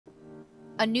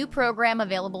A new program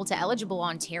available to eligible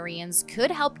Ontarians could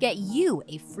help get you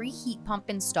a free heat pump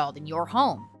installed in your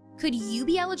home. Could you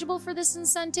be eligible for this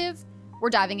incentive? We're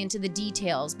diving into the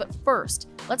details, but first,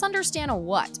 let's understand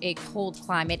what a cold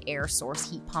climate air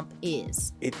source heat pump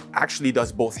is. It actually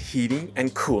does both heating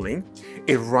and cooling.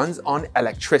 It runs on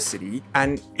electricity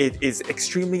and it is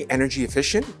extremely energy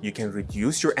efficient. You can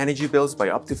reduce your energy bills by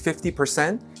up to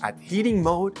 50%. At heating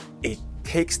mode, it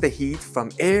takes the heat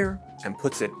from air and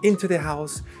puts it into the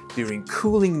house. During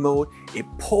cooling mode, it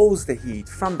pulls the heat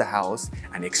from the house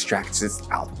and extracts it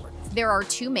outward. There are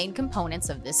two main components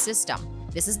of this system.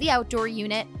 This is the outdoor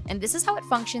unit, and this is how it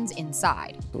functions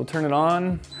inside. We'll turn it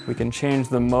on. We can change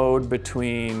the mode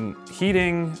between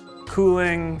heating,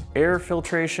 cooling, air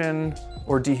filtration,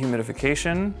 or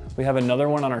dehumidification. We have another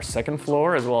one on our second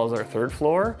floor as well as our third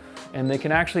floor, and they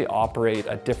can actually operate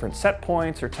at different set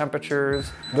points or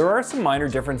temperatures. There are some minor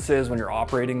differences when you're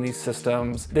operating these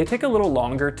systems. They take a little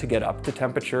longer to get up to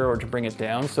temperature or to bring it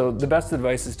down, so the best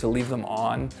advice is to leave them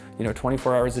on,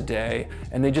 24 hours a day,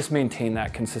 and they just maintain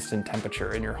that consistent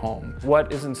temperature in your home.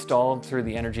 What is installed through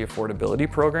the Energy Affordability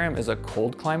Program is a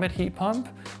cold climate heat pump,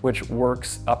 which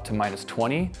works up to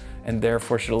 -20, and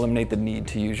therefore should eliminate the need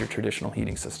to use your traditional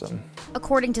heating system.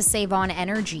 According to Save On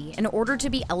Energy, in order to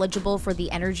be eligible for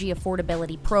the Energy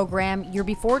Affordability Program, your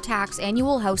before-tax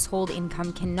annual household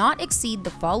income cannot exceed the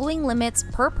following limits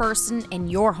per person in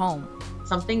your home.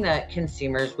 Something that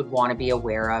consumers would want to be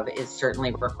aware of is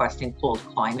certainly requesting cold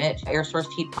climate air source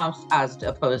heat pumps as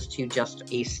opposed to just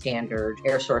a standard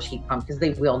air source heat pump, because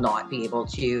they will not be able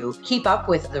to keep up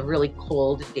with the really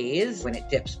cold days when it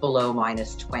dips below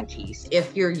 -20.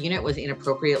 If your unit was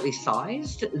inappropriately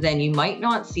sized, then you might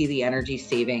not see the energy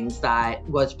savings that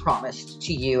was promised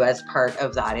to you as part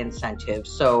of that incentive.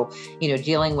 So,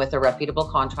 dealing with a reputable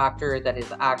contractor that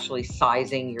is actually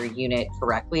sizing your unit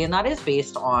correctly, and that is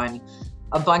based on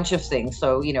a bunch of things.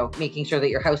 So, making sure that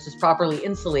your house is properly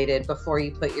insulated before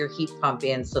you put your heat pump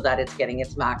in so that it's getting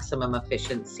its maximum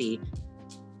efficiency.